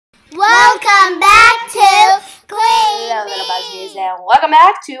Welcome back to Hello, little buzzies, and welcome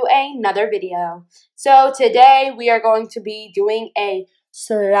back to another video. So today we are going to be doing a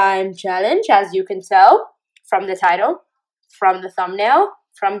slime challenge, as you can tell from the title, from the thumbnail,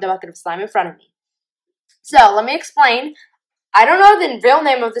 from the bucket of slime in front of me. So let me explain. I don't know the real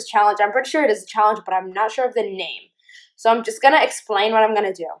name of this challenge. I'm pretty sure it is a challenge, but I'm not sure of the name. So I'm just going to explain what I'm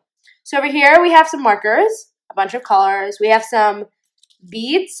going to do. So over here we have some markers, a bunch of colors. We have some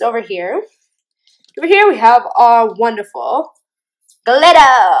beads over here. Over here we have our wonderful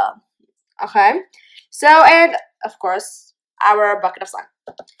glitter. Okay. So, and of course, our bucket of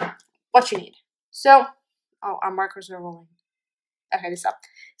slime. What you need. So, oh, our markers are rolling. Okay, this up.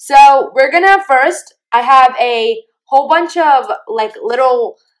 So, we're gonna first, I have a whole bunch of like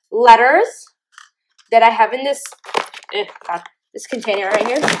little letters that I have in this, this container right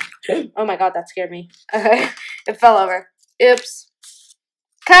here. Oh my god, that scared me. Okay, it fell over. Oops.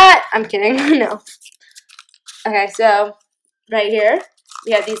 Cut! I'm kidding. No. Okay, so right here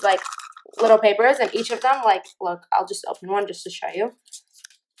we have these like little papers, and each of them, like, look, I'll just open one just to show you.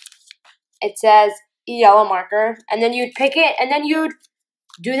 It says yellow marker, and then you'd pick it, and then you'd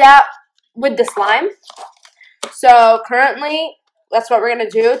do that with the slime. So currently, that's what we're gonna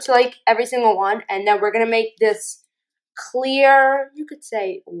do to like every single one, and then we're gonna make this clear, you could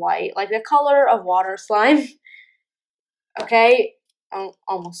say white, like the color of water slime. Okay,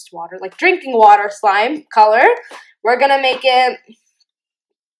 almost water, like drinking water slime color. We're gonna make it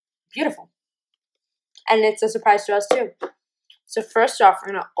beautiful, and it's a surprise to us too. So first off,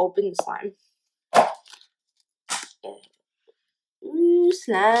 we're gonna open the slime. Ooh,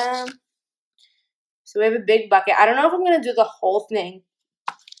 slime. So we have a big bucket. I don't know if I'm gonna do the whole thing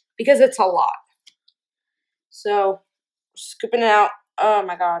because it's a lot. So scooping it out. Oh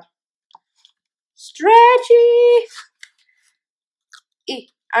my god, stretchy.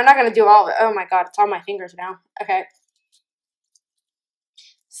 I'm not gonna do all of it. Oh my god, it's on my fingers now. Okay.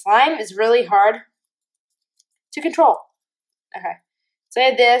 Slime is really hard to control. Okay. So I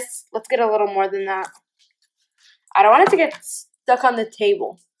had this. Let's get a little more than that. I don't want it to get stuck on the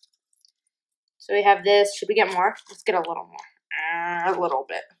table. So we have this. Should we get more? Let's get a little more. A little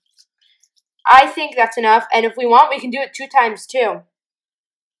bit. I think that's enough. And if we want, we can do it 2 times too.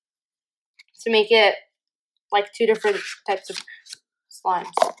 To make it like 2 different types of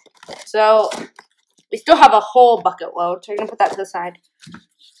slimes. So we still have a whole bucket load. So we're going to put that to the side.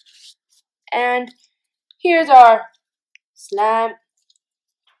 And here's our slime.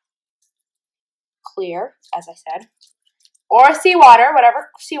 Clear, as I said. Or seawater, whatever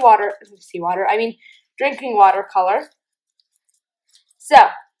I mean drinking water color. So,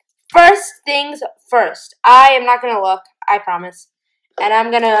 first things first. I am not going to look, I promise. And I'm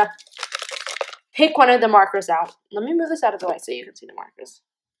going to pick one of the markers out. Let me move this out of the way so you can see the markers.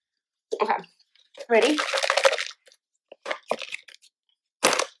 Okay, ready?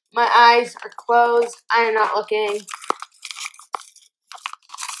 My eyes are closed. I am not looking.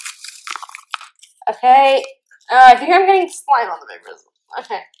 Okay. I think I'm getting slime on the papers.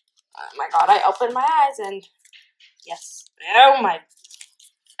 Okay. Oh my god, I opened my eyes and yes. Oh my.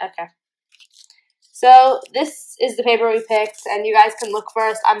 Okay. So this is the paper we picked, and you guys can look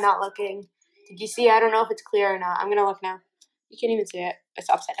first. I'm not looking. Did you see? I don't know if it's clear or not. I'm gonna look now. You can't even see it. It's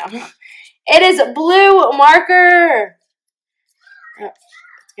upside down. It is blue marker.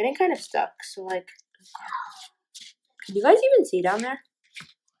 It's getting kind of stuck. So like, can you guys even see down there?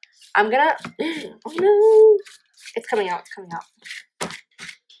 I'm gonna, oh no, it's coming out, it's coming out.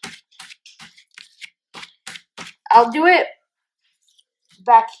 I'll do it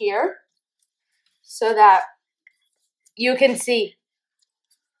back here so that you can see,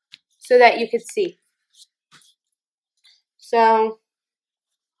 So,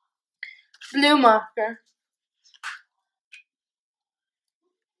 blue marker.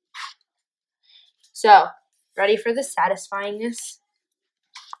 So, ready for the satisfyingness?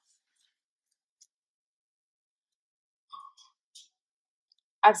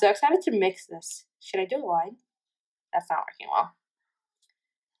 I'm so excited to mix this. Should I do a line? That's not working well.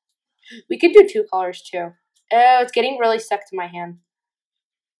 We could do 2 colors too. Oh, it's getting really stuck to my hand.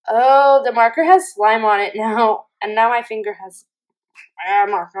 Oh, the marker has slime on it now. And now my finger has a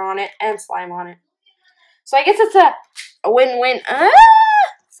marker on it and slime on it. So I guess it's a win-win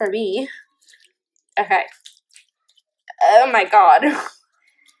for me. Okay. Oh my god.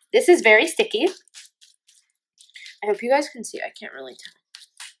 This is very sticky. I hope you guys can see. I can't really tell.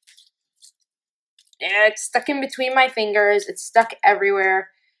 Yeah, it's stuck in between my fingers. It's stuck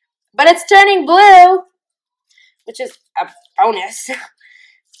everywhere. But it's turning blue, which is a bonus.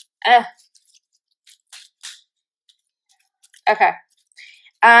 Okay.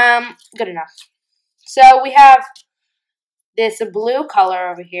 Good enough. So we have this blue color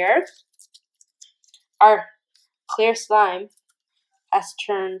over here. Our clear slime has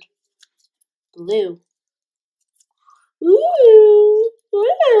turned blue. Ooh,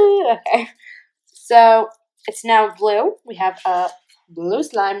 ooh. Okay. So it's now blue. We have a blue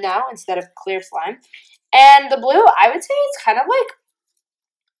slime now instead of clear slime. And the blue, I would say it's kind of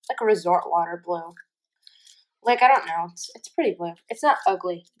like a resort water blue. Like, I don't know. It's pretty blue. It's not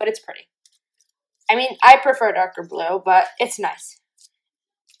ugly, but it's pretty. I mean, I prefer darker blue, but it's nice.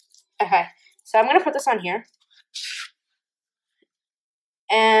 Okay, so I'm going to put this on here.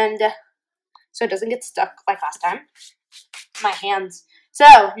 And so it doesn't get stuck like last time. My hands.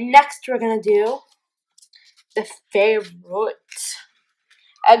 So, next we're going to do the favorite.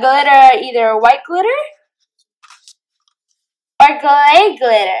 A glitter, either white glitter or gray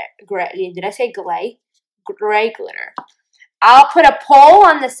glitter. Gray, did I say gray? Gray glitter. I'll put a poll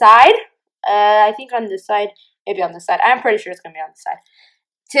on the side. I think on this side. Maybe on this side. I'm pretty sure it's going to be on the side.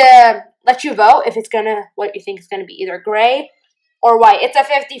 To let you vote if it's going to, what you think is going to be either gray or white. It's a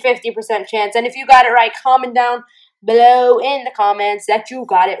 50-50% chance. And if you got it right, comment down below in the comments that you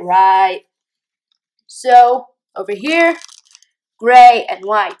got it right. So, over here, gray and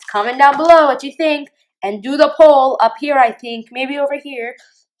white. Comment down below what you think. And do the poll up here, I think. Maybe over here.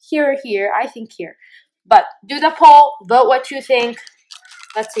 Here or here. I think here. But do the poll. Vote what you think.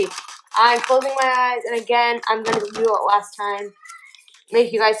 Let's see. I'm closing my eyes. And again, I'm going to do it last time.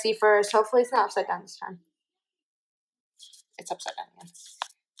 Make you guys see first. Hopefully it's not upside down this time. It's upside down again.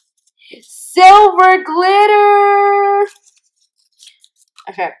 Silver glitter!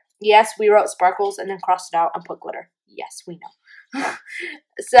 Okay. Yes, we wrote sparkles and then crossed it out and put glitter. Yes, we know.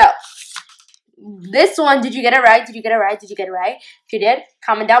 So, this one, did you get it right? Did you get it right? Did you get it right? If you did,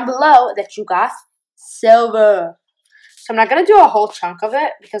 comment down below that you got silver. So I'm not going to do a whole chunk of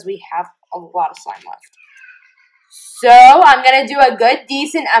it because we have a lot of slime left. So I'm going to do a good,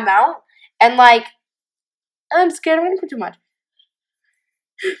 decent amount. And like, I'm scared I'm going to put too much.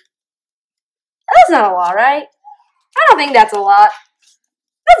 That's not a lot, right? I don't think that's a lot.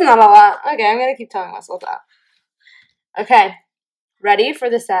 That's not a lot. Okay, I'm going to keep telling myself that. Okay. Ready for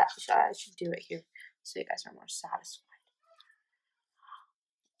the set? I should do it here so you guys are more satisfied.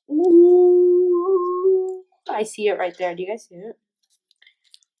 Ooh. I see it right there. Do you guys see it?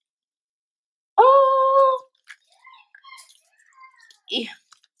 Oh! Yeah.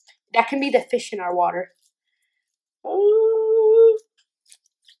 That can be the fish in our water. Oh.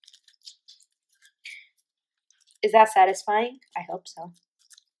 Is that satisfying? I hope so.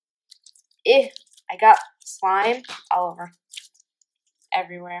 I got slime all over.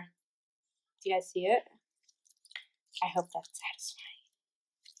 Everywhere. Do you guys see it? I hope that's satisfying.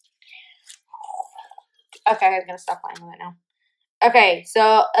 Okay, I'm gonna stop playing with it now. Okay,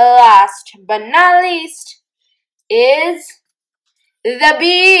 so last but not least is the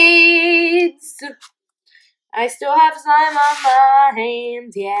beads. I still have slime on my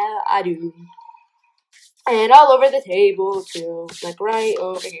hands, yeah, I do. And all over the table too, like right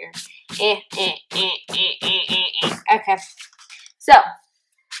over here. Okay, so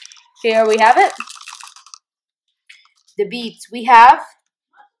here we have it. The beads we have.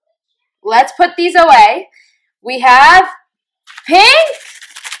 Let's put these away. We have pink,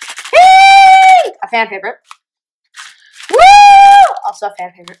 a fan favorite. Woo! Also a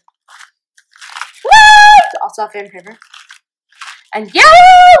fan favorite. Woo! Also a fan favorite. And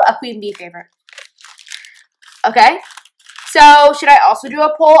yellow, a queen bee favorite. Okay. So should I also do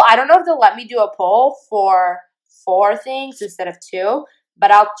a poll? I don't know if they'll let me do a poll for 4 things instead of 2, but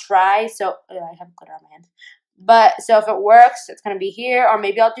I'll try. So I have glitter on my hands. But so if it works, it's gonna be here, or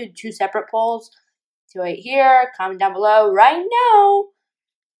maybe I'll do 2 separate polls. 2 right here. Comment down below right now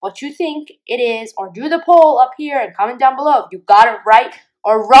what you think it is, or do the poll up here and comment down below if you got it right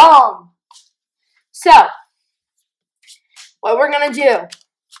or wrong. So what we're gonna do?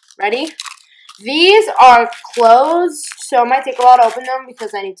 Ready? These are closed, so it might take a while to open them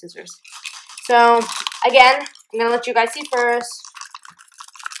because I need scissors. So again, I'm gonna let you guys see first.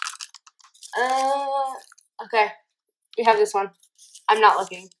 Okay, we have this one. I'm not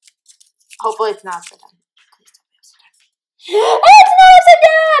looking. Hopefully it's not upside down. Please don't be upside down. It's not upside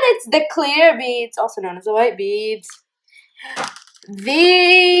down! It's the clear beads, also known as the white beads.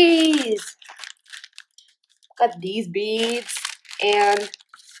 These. Got these beads and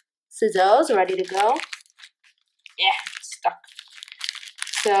scissors ready to go. Yeah, stuck.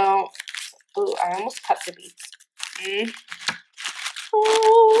 So, ooh, I almost cut the beads.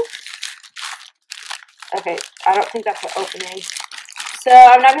 Oh. Okay, I don't think that's the opening. So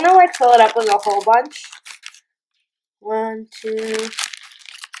I'm not gonna like fill it up with a whole bunch. 1, 2,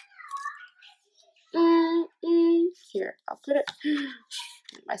 Here, I'll put it.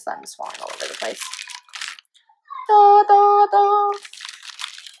 My slime is falling all over the place. Da, da, da.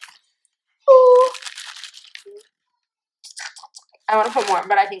 Ooh. I want to put more,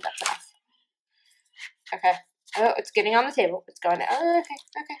 but I think that's enough. Okay. Oh, it's getting on the table. It's going. Oh, okay.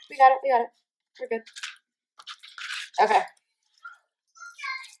 We got it. We're good. Okay.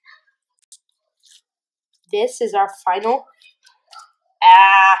 This is our final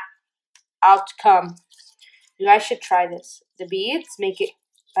outcome. You guys should try this. The beads make it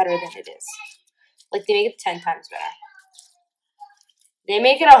better than it is. Like, they make it 10 times better. They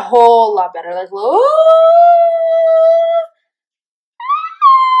make it a whole lot better. Like, ooh.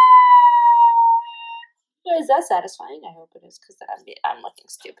 Is that satisfying? I hope it is, because I'm looking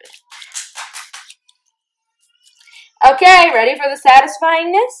stupid. Okay, ready for the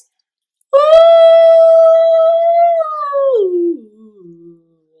satisfyingness?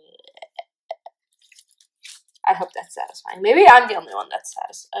 I hope that's satisfying. Maybe I'm the only one that's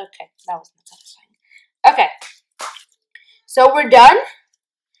satisfying. Okay, that wasn't satisfying. Okay, so we're done.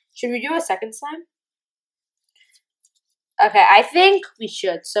 Should we do a second slime? Okay, I think we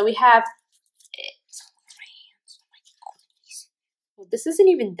should. So we have it on my hands. Oh my goodness. Well, this isn't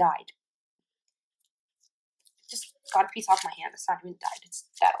even dyed. Just got a piece off my hand. It's not even dyed. It's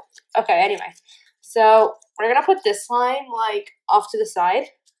that old. Okay, anyway. So we're going to put this slime, like, off to the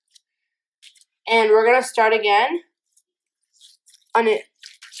side. And we're going to start again on a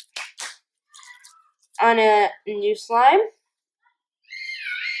new slime.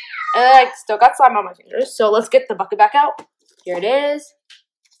 And I still got slime on my fingers. So let's get the bucket back out. Here it is.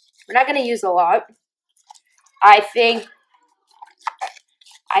 We're not going to use a lot. I think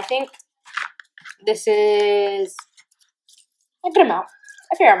this is a good amount.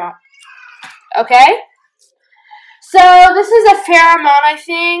 A fair amount. Okay? So this is a fair amount, I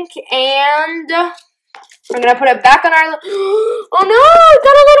think. And I'm going to put it back on our... Oh no! It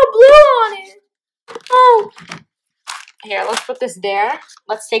got a little blue on it. Oh. Here, let's put this there.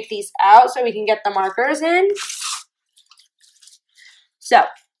 Let's take these out so we can get the markers in. So,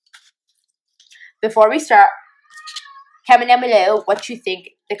 before we start, comment down below what you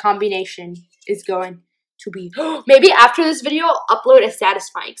think the combination is going to be. Maybe after this video, I'll upload a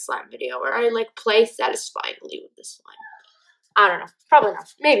satisfying slime video where I, like, play satisfyingly with this slime. I don't know. Probably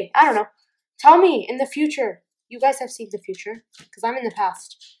not. Maybe. I don't know. Tell me in the future. You guys have seen the future because I'm in the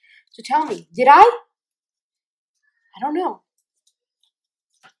past. So tell me, did I? I don't know.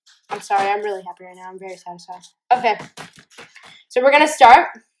 I'm sorry, I'm really happy right now. I'm very satisfied. Okay, so we're going to start.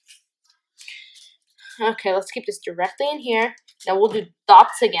 Okay, let's keep this directly in here. Then we'll do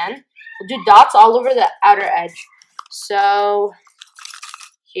dots again. We'll do dots all over the outer edge. So,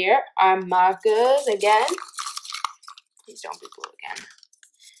 here are markers again. Please don't be blue again.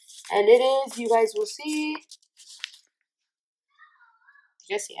 And it is, you guys will see. Did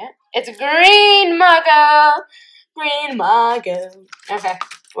you see it? It's a green marker. Green marker. Okay,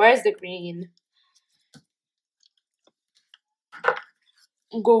 where's the green?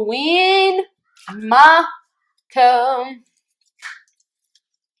 Green marker.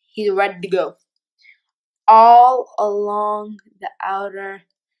 He's ready to go. All along the outer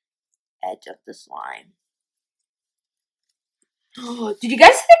edge of the slime. Oh, did you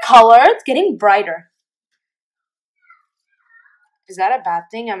guys see the color? It's getting brighter. Is that a bad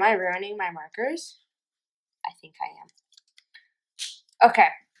thing? Am I ruining my markers? I think I am. Okay.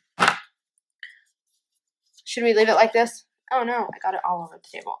 Should we leave it like this? Oh no, I got it all over the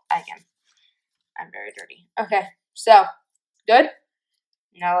table again. I'm very dirty. Okay, so, good?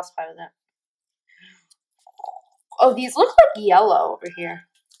 Now let's play with it. Oh, these look like yellow over here.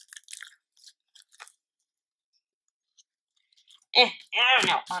 I don't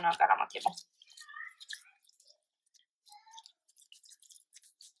know. Oh no, I got it on my table.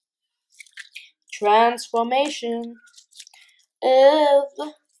 Transformation of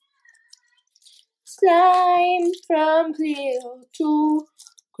slime from clear to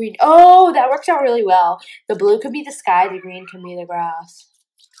green. Oh, that works out really well. The blue could be the sky, the green can be the grass.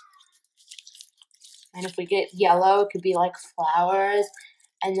 And if we get yellow, it could be like flowers.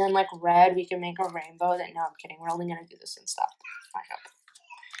 And then like red, we can make a rainbow. No, I'm kidding. We're only going to do this and stop. I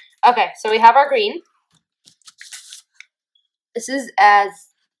hope. Okay, so we have our green. This is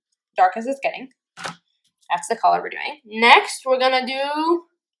as dark as it's getting. That's the color we're doing. Next, we're going to do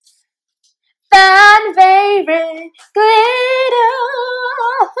fan favorite glitter.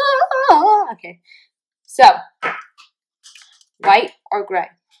 Okay, so white or gray.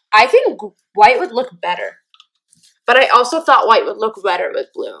 I think white would look better. But I also thought white would look better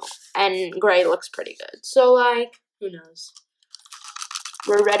with blue. And gray looks pretty good. So, like, who knows?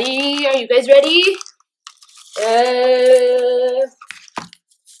 We're ready. Are you guys ready? And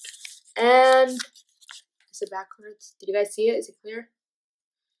is it backwards? Did you guys see it? Is it clear?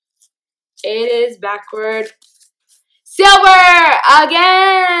 It is backward. Silver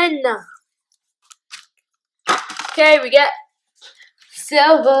again. Okay, we get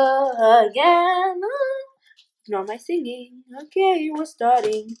silver again. Ignore my singing. Okay, we're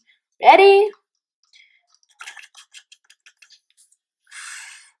starting. Ready?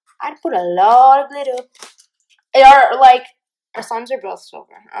 I'd put a lot of glitter. Our slimes are both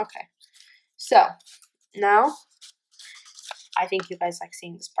silver. Okay. So, now, I think you guys like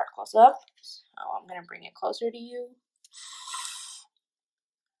seeing this part close up. So, I'm going to bring it closer to you.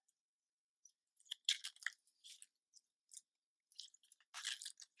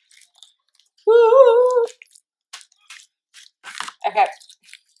 Woo! Okay.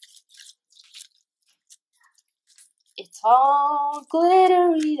 It's all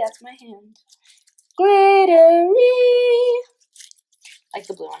glittery. That's my hand. Glittery. Like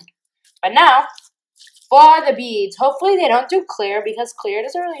the blue one. But now, for the beads. Hopefully they don't do clear because clear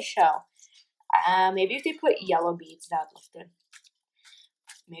doesn't really show. Maybe if they put yellow beads, that would look good.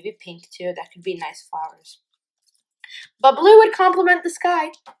 Maybe pink too. That could be nice flowers. But blue would complement the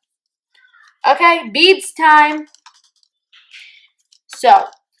sky. Okay, beads time. So,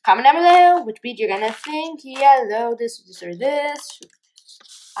 comment down below which bead you're gonna think. Yellow, this, or this.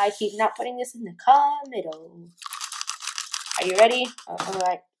 I keep not putting this in the middle. Are you ready?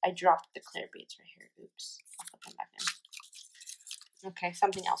 I dropped the clear beads right here. Oops. I'll put them back in. Okay,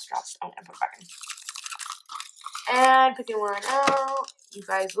 something else dropped. I'm gonna put it back in. And picking one out. You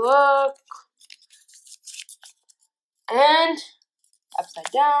guys look. And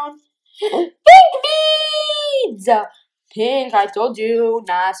upside down. Pink beads! Pink, I told you.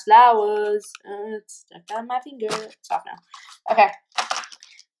 Nice flowers. It's stuck on my finger. It's off now. Okay.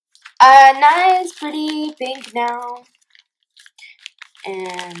 Nice, pretty pink now.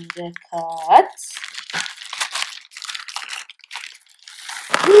 And the cuts.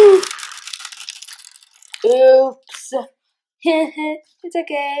 Oops. It's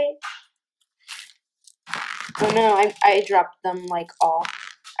okay. Oh no, I dropped them like all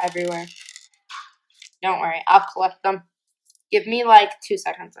everywhere. Don't worry, I'll collect them. Give me like 2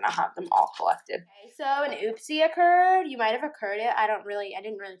 seconds and I'll have them all collected. Okay, so an oopsie occurred. You might have occurred it. I didn't really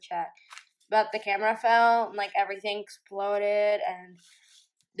check. But the camera fell and like everything exploded and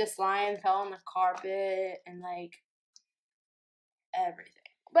the slime fell on the carpet and like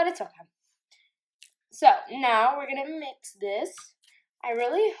everything. But it's okay. So now we're gonna mix this. I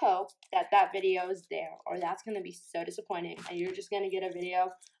really hope that video is there or that's gonna be so disappointing and you're just gonna get a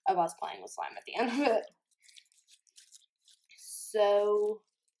video of us playing with slime at the end of it. So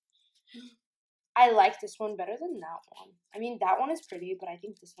I like this one better than that one. I mean, that one is pretty, but I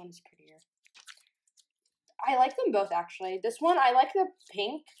think this one is prettier. I like them both, actually. This one, I like the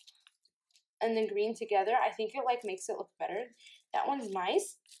pink and the green together. I think it, like, makes it look better. That one's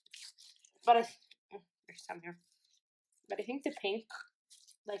nice, but there's some here. But I think the pink,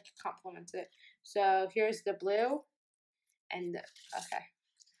 like, complements it. So here's the blue and okay.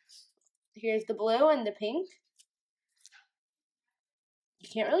 Here's the blue and the pink. You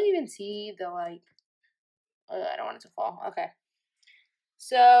can't really even see the, like, I don't want it to fall. Okay.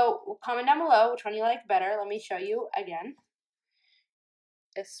 So, comment down below which one you like better. Let me show you again.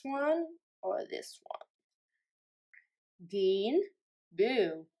 This one or this one. Green,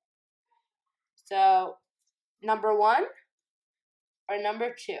 blue. So, number 1 or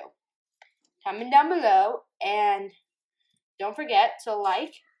number 2. Comment down below and don't forget to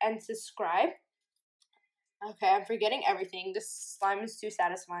like and subscribe. Okay, I'm forgetting everything. This slime is too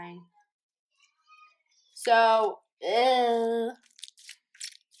satisfying. So, you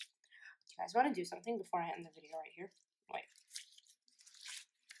guys want to do something before I end the video right here? Wait.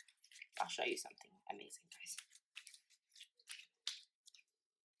 I'll show you something amazing, guys.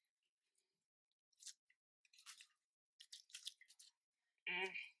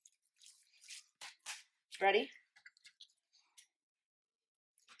 Ready?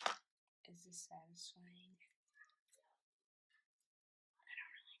 Is this satisfying? I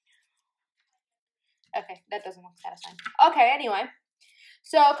don't really know. Okay, that doesn't look satisfying. Okay, anyway.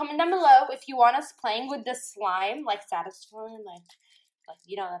 So, comment down below if you want us playing with this slime, like satisfying, like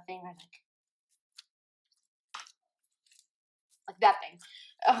you know that thing, like that thing.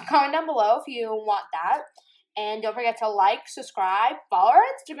 Comment down below if you want that. And don't forget to like, subscribe, follow our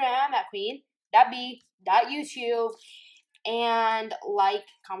Instagram at queen.b.youtube. And like,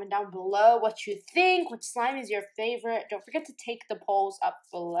 comment down below what you think, which slime is your favorite. Don't forget to take the polls up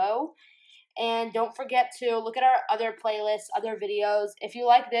below. And don't forget to look at our other playlists, other videos. If you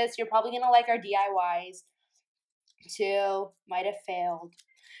like this, you're probably going to like our DIYs. 2 might have failed.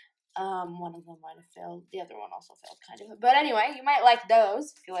 One of them might have failed. The other one also failed, kind of. But anyway, you might like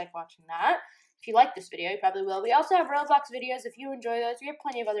those if you like watching that. If you like this video, you probably will. We also have Roblox videos. If you enjoy those, we have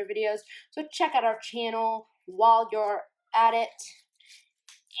plenty of other videos. So check out our channel while you're at it.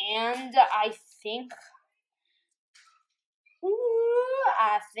 And I think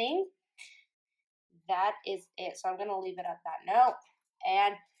that is it. So I'm going to leave it at that note.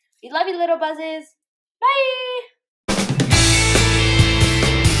 And we love you, little buzzes. Bye!